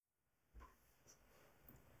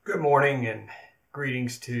Good morning and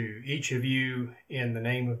greetings to each of you in the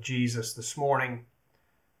name of Jesus this morning.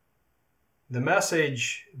 The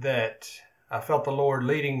message that I felt the Lord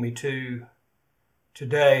leading me to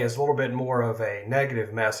today is a little bit more of a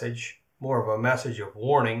negative message, more of a message of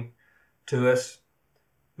warning to us,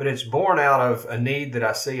 but it's born out of a need that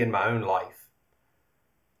I see in my own life.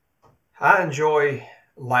 I enjoy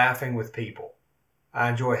laughing with people. I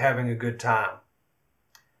enjoy having a good time.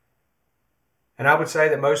 And I would say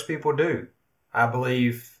that most people do. I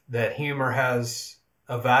believe that humor has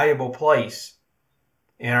a valuable place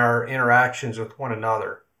in our interactions with one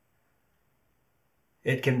another.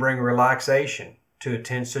 It can bring relaxation to a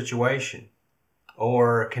tense situation,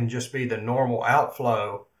 or it can just be the normal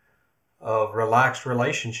outflow of relaxed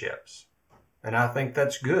relationships. And I think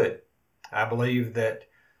that's good. I believe that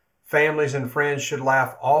families and friends should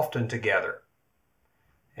laugh often together,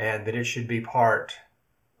 and that it should be part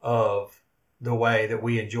of the way that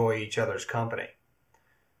we enjoy each other's company.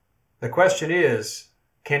 The question is,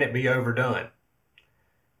 can it be overdone?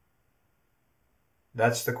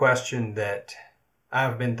 That's the question that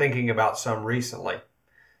I've been thinking about some recently.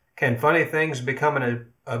 Can funny things become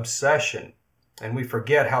an obsession and we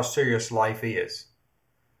forget how serious life is?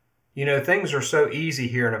 You know, things are so easy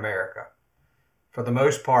here in America. For the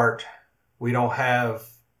most part, we don't have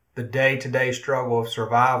the day-to-day struggle of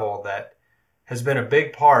survival that has been a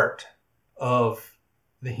big part of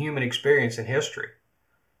the human experience in history.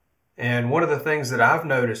 And one of the things that I've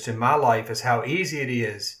noticed in my life is how easy it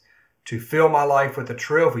is to fill my life with the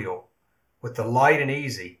trivial, with the light and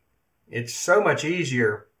easy. It's so much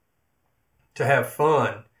easier to have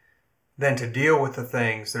fun than to deal with the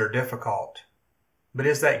things that are difficult. But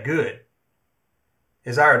is that good?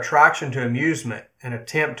 Is our attraction to amusement an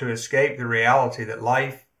attempt to escape the reality that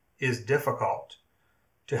life is difficult?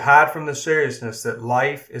 To hide from the seriousness that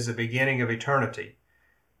life is the beginning of eternity,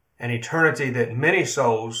 an eternity that many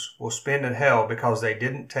souls will spend in hell because they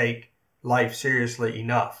didn't take life seriously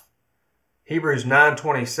enough. Hebrews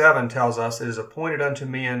 9:27 tells us it is appointed unto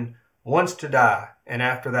men once to die, and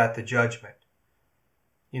after that the judgment.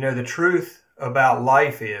 You know, the truth about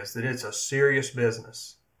life is that it's a serious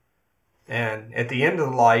business. And at the end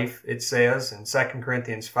of life, it says in 2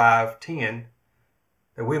 Corinthians 5:10,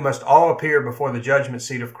 that we must all appear before the judgment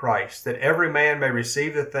seat of Christ, that every man may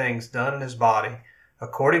receive the things done in his body,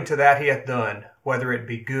 according to that he hath done, whether it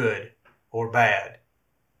be good or bad.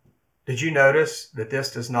 Did you notice that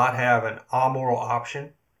this does not have an amoral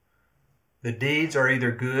option? The deeds are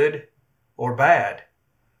either good or bad.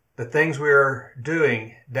 The things we are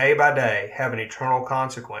doing day by day have an eternal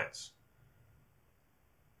consequence.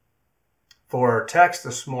 For our text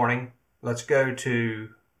this morning, let's go to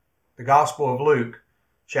the Gospel of Luke,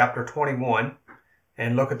 chapter 21,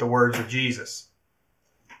 and look at the words of Jesus.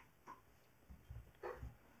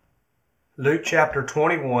 Luke chapter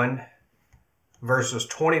 21, verses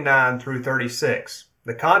 29 through 36.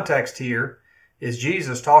 The context here is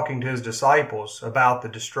Jesus talking to his disciples about the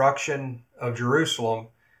destruction of Jerusalem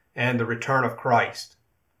and the return of Christ.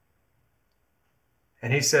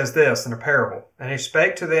 And he says this in a parable. And he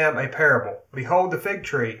spake to them a parable. Behold the fig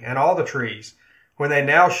tree and all the trees, when they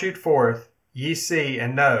now shoot forth, ye see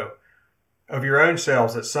and know of your own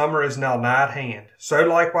selves that summer is now nigh at hand. So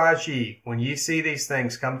likewise ye, when ye see these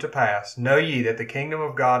things come to pass, know ye that the kingdom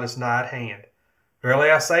of God is nigh at hand. Verily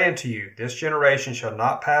I say unto you, this generation shall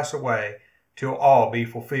not pass away till all be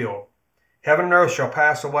fulfilled. Heaven and earth shall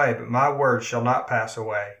pass away, but my words shall not pass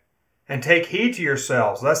away. And take heed to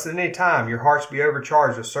yourselves, lest at any time your hearts be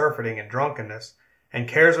overcharged with surfeiting and drunkenness, and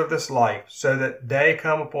cares of this life, so that day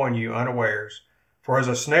come upon you unawares. For as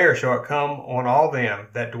a snare shall it come on all them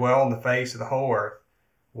that dwell on the face of the whole earth.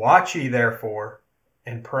 Watch ye therefore,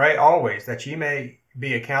 and pray always, that ye may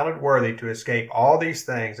be accounted worthy to escape all these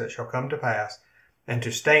things that shall come to pass, and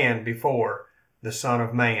to stand before the Son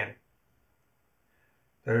of Man.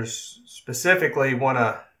 There's specifically want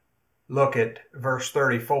to look at verse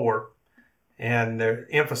 34, and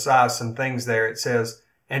emphasize some things there. It says,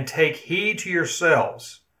 and take heed to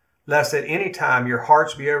yourselves, lest at any time your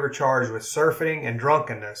hearts be overcharged with surfeiting and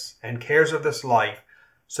drunkenness and cares of this life,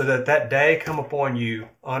 so that that day come upon you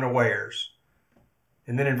unawares.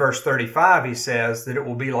 And then in verse 35 he says that it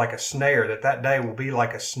will be like a snare, that day will be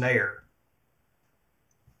like a snare.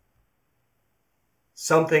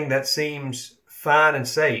 Something that seems fine and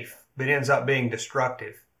safe, but ends up being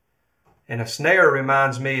destructive. And a snare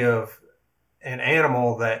reminds me of an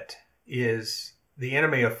animal that is the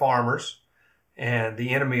enemy of farmers and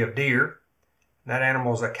the enemy of deer. That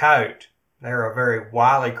animal is a coyote. They're a very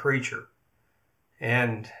wily creature.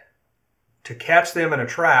 And to catch them in a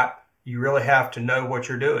trap, you really have to know what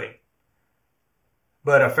you're doing.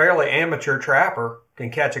 but a fairly amateur trapper can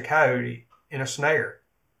catch a coyote in a snare.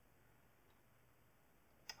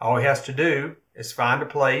 All he has to do is find a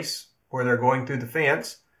place where they're going through the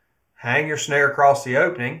fence, hang your snare across the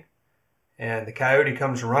opening, and the coyote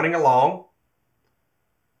comes running along.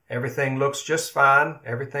 Everything looks just fine.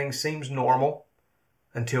 Everything seems normal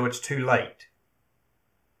until it's too late.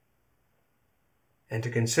 And to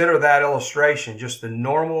consider that illustration, just his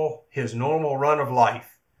normal run of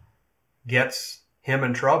life gets him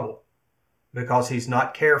in trouble because he's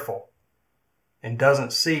not careful and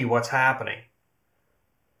doesn't see what's happening.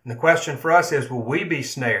 And the question for us is, will we be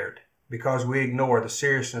snared because we ignore the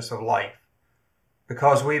seriousness of life?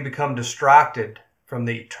 Because we become distracted from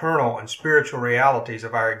the eternal and spiritual realities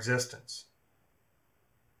of our existence?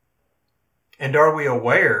 And are we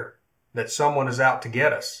aware that someone is out to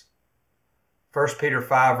get us? 1 Peter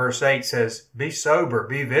 5 verse 8 says, "Be sober,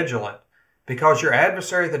 be vigilant, because your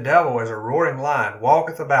adversary the devil, as a roaring lion,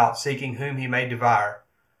 walketh about seeking whom he may devour."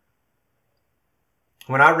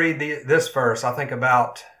 When I read this verse, I think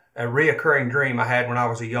about a reoccurring dream I had when I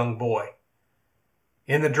was a young boy.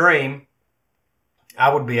 In the dream,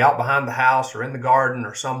 I would be out behind the house or in the garden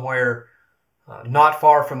or somewhere not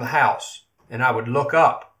far from the house, and I would look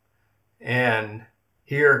up and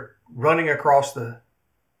hear running across the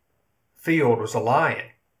field was a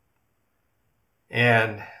lion.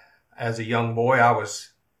 And as a young boy, I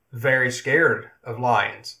was very scared of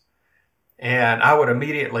lions. And I would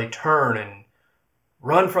immediately turn and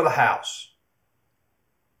run for the house.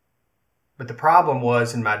 But the problem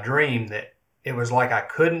was in my dream that it was like I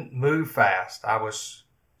couldn't move fast. I was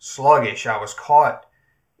sluggish. I was caught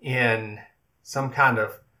in some kind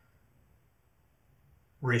of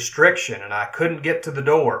restriction and I couldn't get to the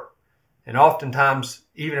door. And oftentimes,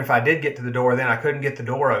 even if I did get to the door, then I couldn't get the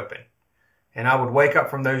door open. And I would wake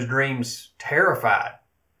up from those dreams terrified.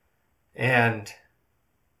 And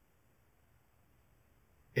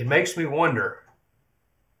it makes me wonder,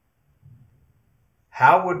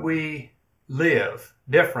 how would we live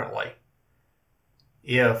differently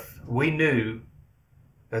if we knew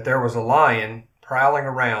that there was a lion prowling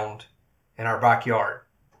around in our backyard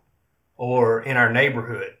or in our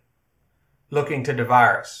neighborhood looking to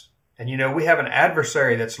devour us? And you know, we have an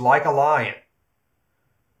adversary that's like a lion.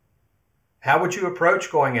 How would you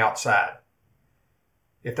approach going outside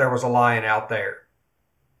if there was a lion out there?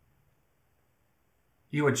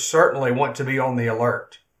 You would certainly want to be on the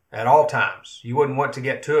alert at all times. You wouldn't want to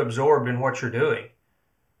get too absorbed in what you're doing.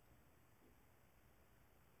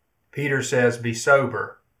 Peter says, "Be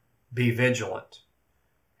sober, be vigilant."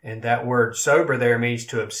 And that word sober there means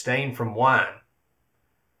to abstain from wine.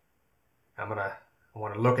 I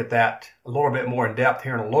want to look at that a little bit more in depth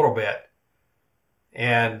here in a little bit.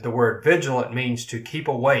 And the word vigilant means to keep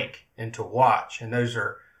awake and to watch. And those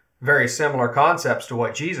are very similar concepts to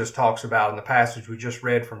what Jesus talks about in the passage we just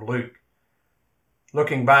read from Luke.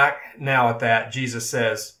 Looking back now at that, Jesus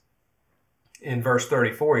says in verse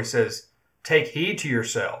 34, he says, "Take heed to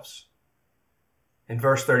yourselves." In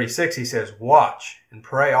verse 36, he says, "Watch and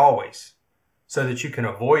pray always so that you can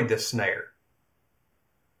avoid this snare."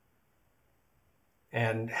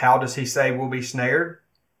 And how does he say we'll be snared?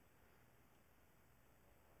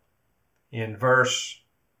 In verse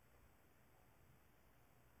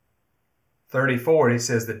 34, he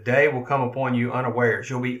says, "The day will come upon you unawares."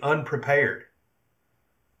 You'll be unprepared.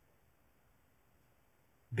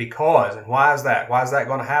 Because, and why is that? Why is that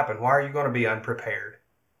going to happen? Why are you going to be unprepared?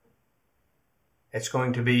 It's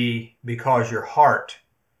going to be because your heart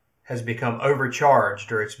has become overcharged,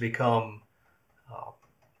 or it's become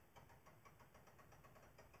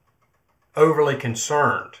overly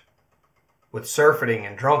concerned with surfeiting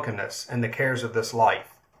and drunkenness and the cares of this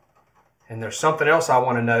life. And there's something else I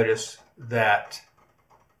want to notice that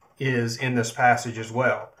is in this passage as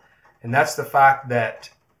well. And that's the fact that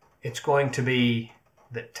it's going to be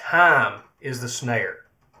that time is the snare.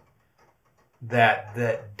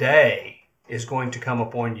 That day is going to come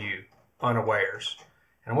upon you unawares.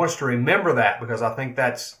 And I want us to remember that, because I think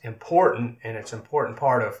that's important, and it's an important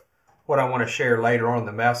part of what I want to share later on in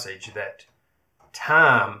the message, that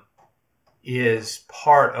time is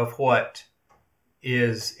part of what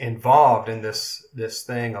is involved in this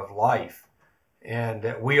thing of life, and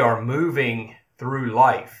that we are moving through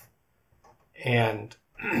life and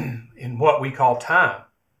in what we call time,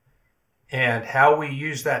 and how we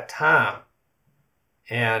use that time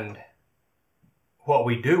and what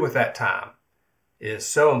we do with that time is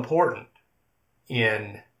so important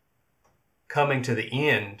in coming to the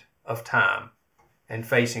end of time and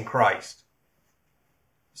facing Christ,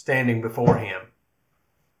 standing before him.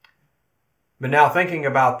 But now, thinking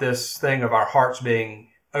about this thing of our hearts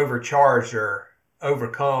being overcharged or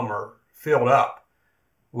overcome or filled up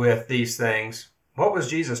with these things, what was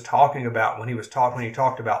Jesus talking about when he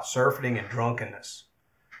talked about surfeiting and drunkenness?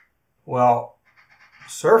 Well,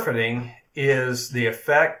 surfeiting is the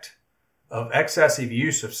effect of excessive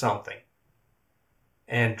use of something.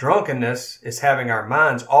 And drunkenness is having our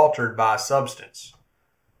minds altered by a substance.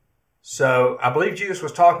 So I believe Jesus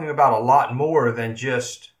was talking about a lot more than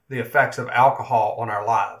just the effects of alcohol on our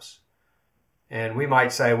lives. And we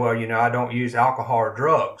might say, well, I don't use alcohol or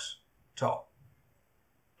drugs.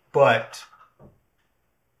 But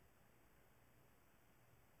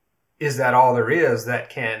is that all there is that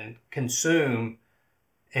can consume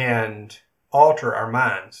and alter our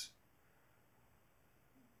minds?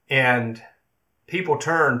 And people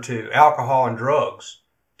turn to alcohol and drugs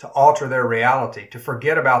to alter their reality, to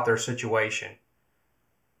forget about their situation.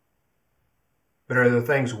 But are there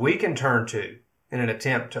things we can turn to in an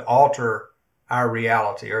attempt to alter our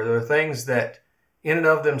reality? Are there things that in and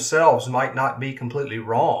of themselves might not be completely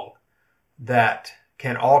wrong that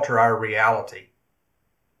can alter our reality?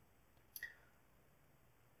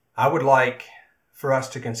 I would like for us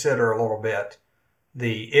to consider a little bit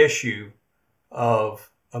the issue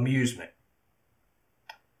of amusement.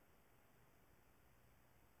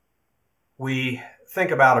 We think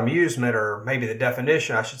about amusement, or maybe the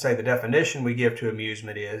definition we give to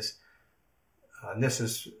amusement is, and this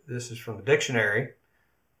is from the dictionary,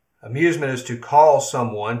 amusement is to cause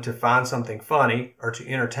someone to find something funny or to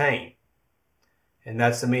entertain. And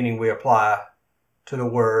that's the meaning we apply to the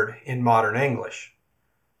word in modern English.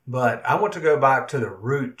 But I want to go back to the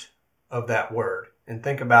root of that word and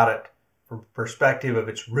think about it from the perspective of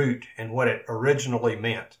its root and what it originally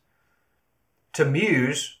meant. To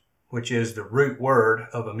muse, which is the root word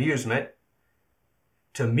of amusement,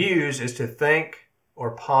 to muse is to think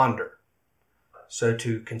or ponder. So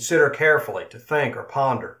to consider carefully, to think or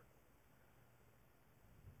ponder.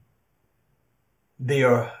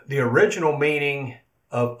 The original meaning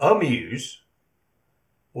of amuse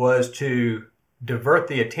was to divert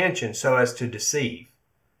the attention so as to deceive,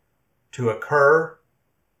 to occur,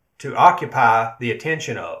 to occupy the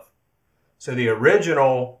attention of. So the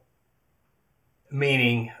original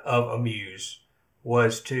meaning of amuse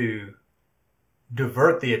was to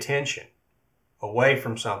divert the attention away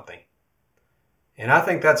from something. And I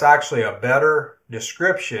think that's actually a better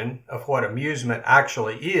description of what amusement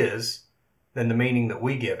actually is than the meaning that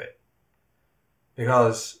we give it.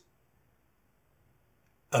 Because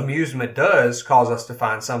amusement does cause us to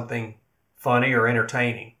find something funny or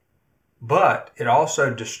entertaining, but it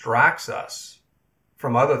also distracts us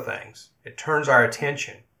from other things. It turns our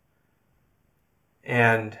attention.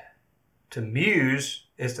 And to muse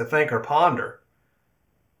is to think or ponder.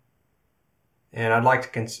 And I'd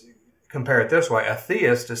like to compare it this way. A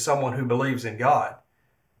theist is someone who believes in God.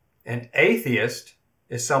 An atheist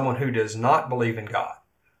is someone who does not believe in God.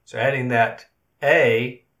 So adding that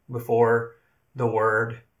A before the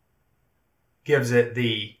word gives it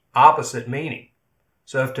the opposite meaning.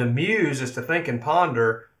 So if to muse is to think and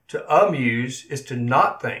ponder, to amuse is to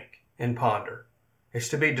not think and ponder. It's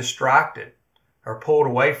to be distracted or pulled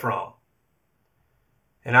away from.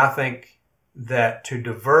 And I think that to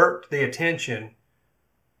divert the attention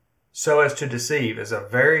so as to deceive is a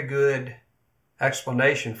very good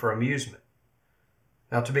explanation for amusement.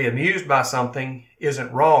 Now, to be amused by something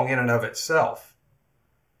isn't wrong in and of itself.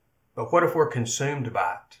 But what if we're consumed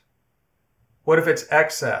by it? What if it's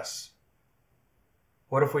excess?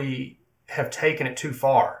 What if we have taken it too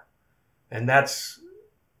far? And that's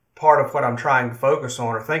part of what I'm trying to focus on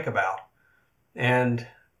or think about. And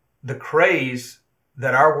the craze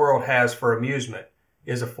that our world has for amusement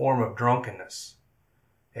is a form of drunkenness.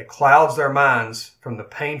 It clouds their minds from the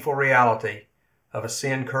painful reality of a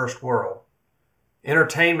sin-cursed world.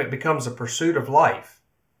 Entertainment becomes a pursuit of life,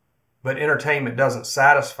 but entertainment doesn't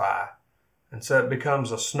satisfy, and so it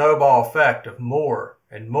becomes a snowball effect of more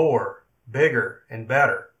and more, bigger and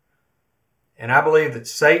better. And I believe that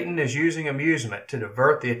Satan is using amusement to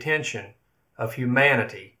divert the attention of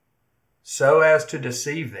humanity so as to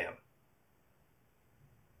deceive them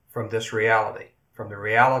from this reality, from the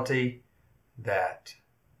reality that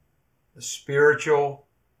the spiritual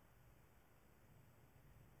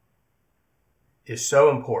is so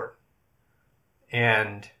important,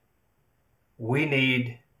 and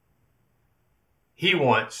he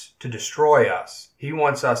wants to destroy us. He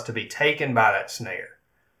wants us to be taken by that snare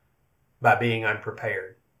by being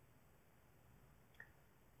unprepared.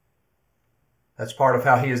 That's part of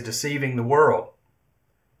how he is deceiving the world.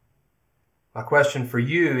 My question for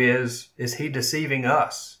you is he deceiving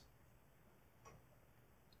us?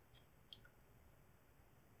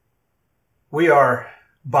 We are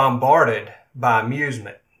bombarded by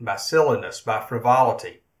amusement, by silliness, by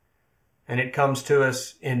frivolity. And it comes to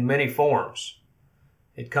us in many forms.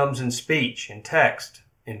 It comes in speech, in text,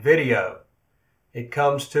 in video. It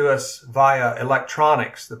comes to us via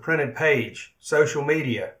electronics, the printed page, social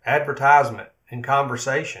media, advertisement, and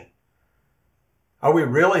conversation. Are we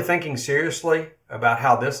really thinking seriously about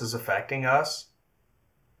how this is affecting us?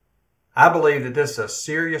 I believe that this is a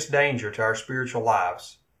serious danger to our spiritual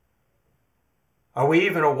lives. Are we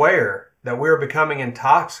even aware that we're becoming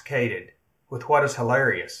intoxicated with what is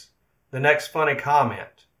hilarious, the next funny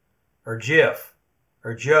comment, or GIF,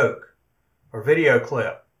 or joke, or video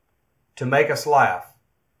clip to make us laugh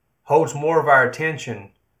holds more of our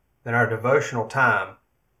attention than our devotional time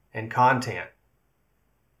and content?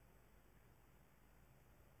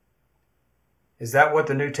 Is that what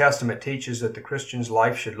the New Testament teaches that the Christian's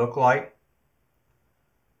life should look like?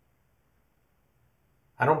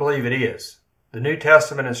 I don't believe it is. The New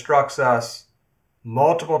Testament instructs us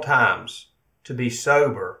multiple times to be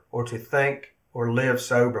sober or to think or live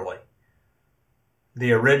soberly.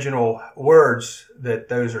 The original words that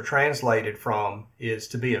those are translated from is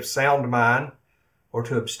to be of sound mind or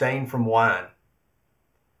to abstain from wine.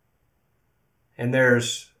 And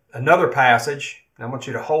there's another passage, and I want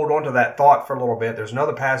you to hold on to that thought for a little bit. There's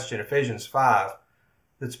another passage in Ephesians 5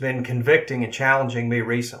 that's been convicting and challenging me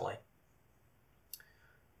recently.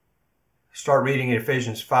 Start reading in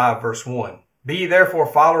Ephesians 5, verse 1. Be ye therefore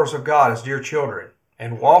followers of God as dear children,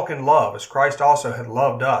 and walk in love as Christ also hath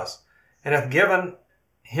loved us, and hath given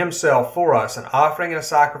himself for us an offering and a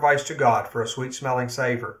sacrifice to God for a sweet-smelling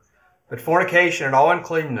savor. But fornication and all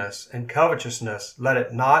uncleanness and covetousness, let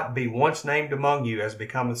it not be once named among you as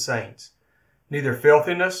becometh saints. Neither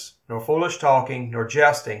filthiness, nor foolish talking, nor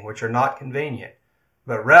jesting, which are not convenient,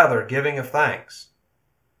 but rather giving of thanks.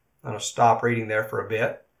 I'm going to stop reading there for a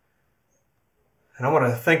bit. And I want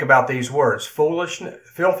to think about these words,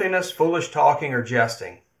 filthiness, foolish talking, or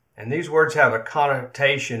jesting. And these words have a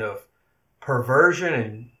connotation of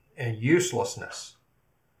perversion and uselessness.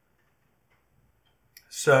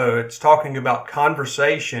 So it's talking about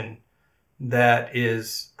conversation that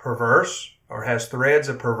is perverse or has threads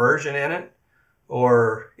of perversion in it,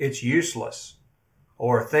 or it's useless,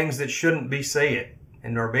 or things that shouldn't be said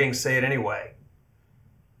and are being said anyway.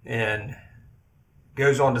 And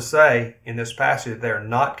goes on to say in this passage that they're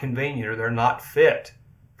not convenient or they're not fit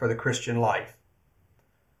for the Christian life.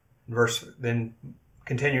 Then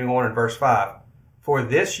continuing on in verse 5, for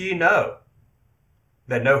this ye know,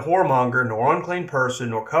 that no whoremonger, nor unclean person,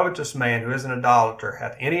 nor covetous man who is an idolater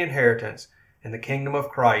hath any inheritance in the kingdom of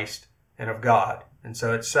Christ and of God. And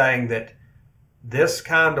so it's saying that this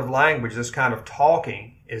kind of language, this kind of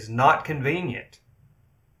talking is not convenient.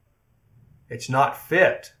 It's not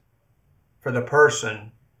fit for the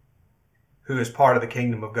person who is part of the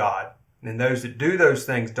kingdom of God. And those that do those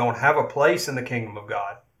things don't have a place in the kingdom of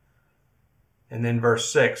God. And then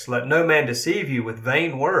verse 6, let no man deceive you with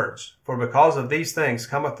vain words, for because of these things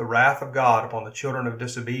cometh the wrath of God upon the children of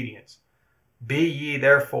disobedience. Be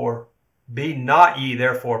not ye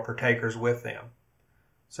therefore partakers with them.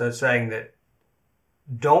 So it's saying that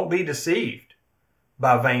don't be deceived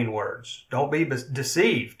by vain words. Don't be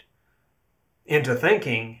deceived into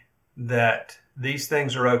thinking that these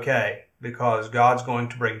things are okay because God's going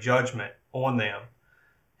to bring judgment on them.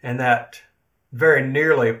 And that very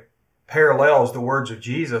nearly parallels the words of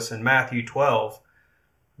Jesus in Matthew 12,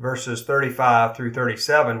 verses 35 through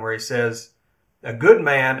 37, where he says, a good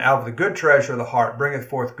man out of the good treasure of the heart bringeth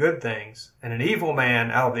forth good things, and an evil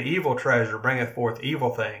man out of the evil treasure bringeth forth evil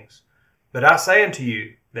things. But I say unto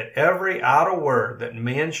you, that every idle word that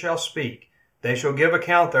men shall speak, they shall give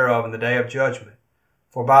account thereof in the day of judgment.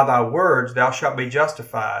 For by thy words thou shalt be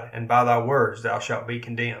justified, and by thy words thou shalt be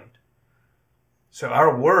condemned. So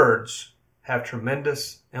our words have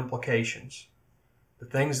tremendous implications. The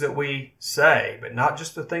things that we say, but not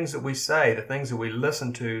just the things that we say, the things that we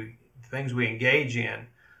listen to, the things we engage in,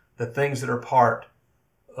 the things that are part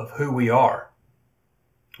of who we are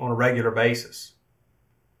on a regular basis.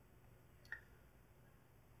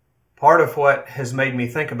 Part of what has made me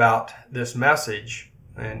think about this message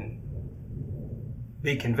and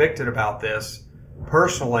be convicted about this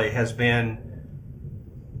personally has been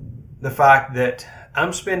the fact that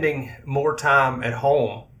I'm spending more time at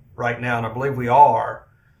home right now, and I believe we are,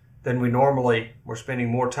 than we're spending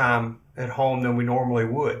more time at home than we normally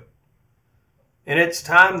would. And it's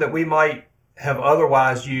time that we might have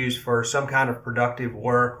otherwise used for some kind of productive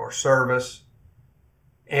work or service.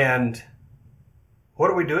 And what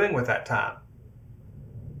are we doing with that time?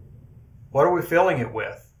 What are we filling it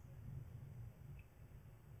with?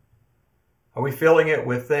 Are we filling it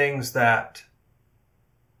with things that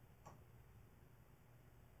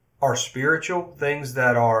are spiritual, things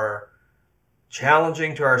that are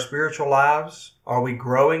challenging to our spiritual lives? Are we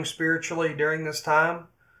growing spiritually during this time?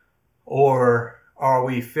 Or are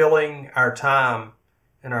we filling our time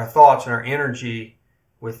and our thoughts and our energy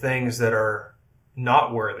with things that are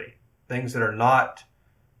not worthy, things that are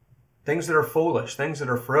foolish, things that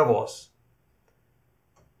are frivolous?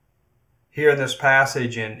 Here in this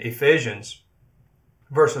passage in Ephesians,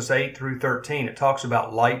 verses 8 through 13, it talks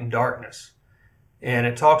about light and darkness. And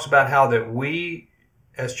it talks about how that we,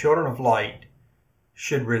 as children of light,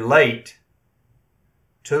 should relate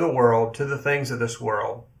to the world, to the things of this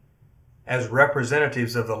world, as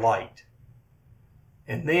representatives of the light.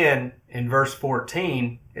 And then in verse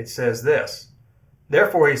 14, it says this,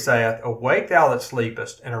 "Therefore he saith, Awake thou that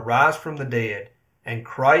sleepest, and arise from the dead, and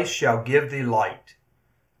Christ shall give thee light."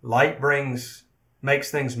 Light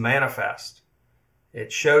makes things manifest.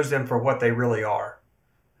 It shows them for what they really are.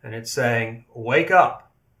 And it's saying, wake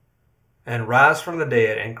up and rise from the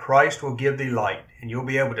dead, and Christ will give thee light. And you'll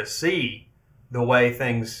be able to see the way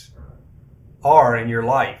things are in your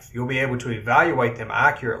life. You'll be able to evaluate them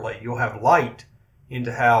accurately. You'll have light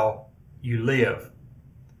into how you live.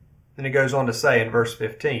 Then it goes on to say in verse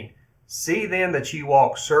 15, "See then that ye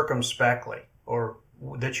walk circumspectly," or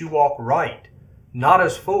that you walk right, "not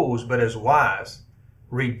as fools, but as wise,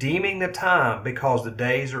 redeeming the time, because the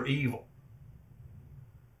days are evil."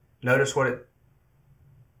 Notice what it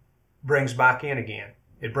brings back in again.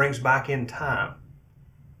 It brings back in time.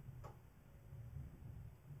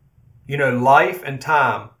 You know, life and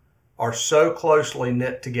time are so closely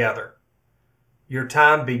knit together. Your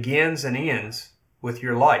time begins and ends with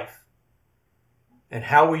your life. And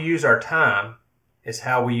how we use our time is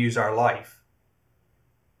how we use our life.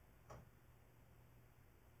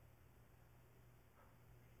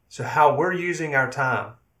 So how we're using our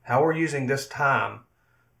time, how we're using this time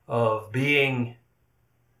of being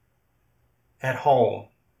at home,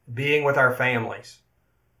 being with our families,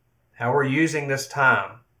 how we're using this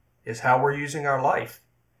time is how we're using our life.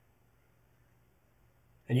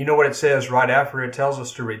 And you know what it says right after it tells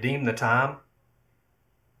us to redeem the time?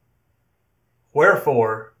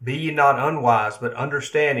 "Wherefore, be ye not unwise, but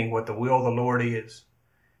understanding what the will of the Lord is.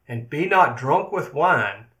 And be not drunk with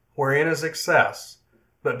wine, wherein is excess,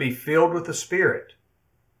 but be filled with the Spirit."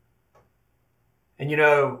 And you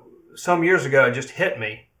know, some years ago it just hit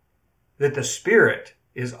me that the Spirit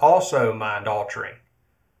is also mind-altering.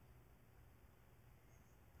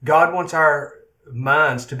 God wants our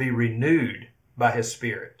minds to be renewed by His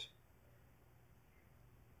Spirit.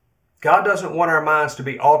 God doesn't want our minds to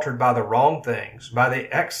be altered by the wrong things, by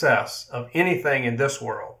the excess of anything in this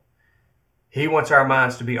world. He wants our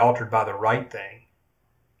minds to be altered by the right thing,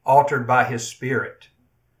 altered by His Spirit.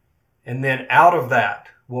 And then out of that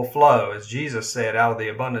will flow, as Jesus said, out of the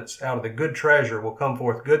abundance, out of the good treasure will come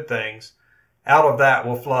forth good things. Out of that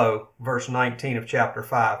will flow, verse 19 of chapter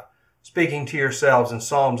 5, "Speaking to yourselves in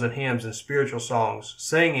psalms and hymns and spiritual songs,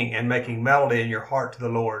 singing and making melody in your heart to the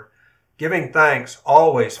Lord, giving thanks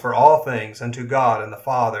always for all things unto God and the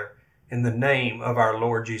Father, in the name of our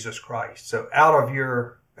Lord Jesus Christ." So out of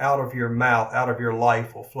your mouth, out of your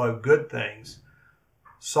life will flow good things,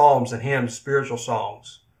 psalms and hymns, spiritual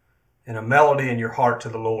songs, and a melody in your heart to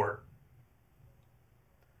the Lord.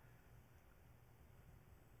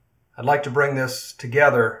 I'd like to bring this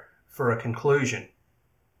together for a conclusion.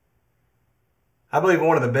 I believe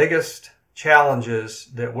one of the biggest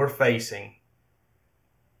challenges that we're facing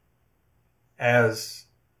as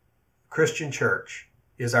Christian church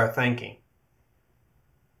is our thinking.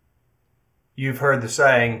 You've heard the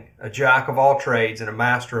saying, "A jack of all trades and a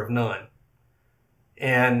master of none."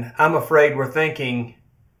 And I'm afraid we're thinking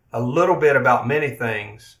a little bit about many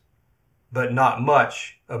things, but not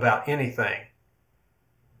much about anything.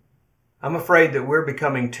 I'm afraid that we're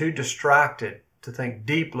becoming too distracted to think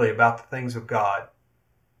deeply about the things of God.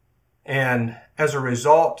 And as a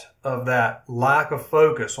result of that lack of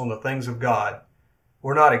focus on the things of God,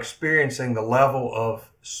 we're not experiencing the level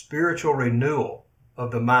of spiritual renewal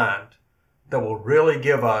of the mind that will really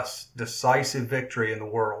give us decisive victory in the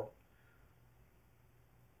world.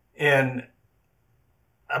 And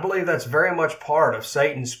I believe that's very much part of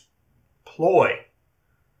Satan's ploy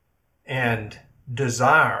and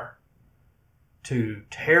desire to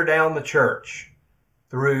tear down the church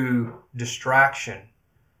through distraction,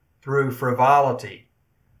 through frivolity,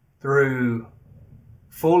 through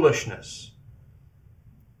foolishness.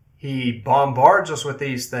 He bombards us with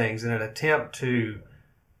these things in an attempt to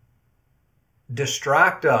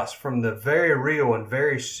distract us from the very real and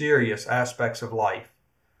very serious aspects of life.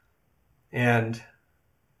 And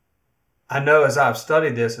I know as I've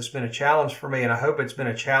studied this, it's been a challenge for me, and I hope it's been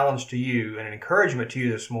a challenge to you and an encouragement to you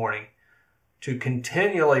this morning to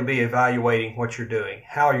continually be evaluating what you're doing,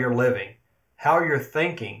 how you're living, how you're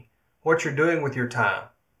thinking, what you're doing with your time.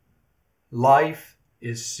 Life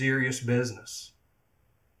is serious business,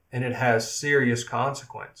 and it has serious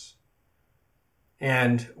consequence.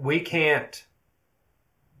 And we cannot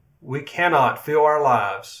fill our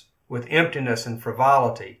lives with emptiness and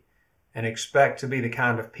frivolity and expect to be the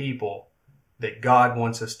kind of people that God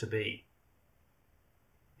wants us to be.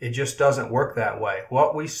 It just doesn't work that way.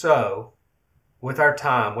 What we sow with our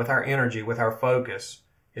time, with our energy, with our focus,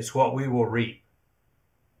 is what we will reap.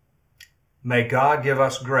 May God give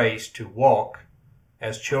us grace to walk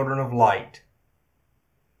as children of light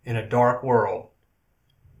in a dark world.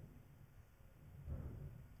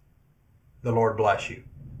 The Lord bless you.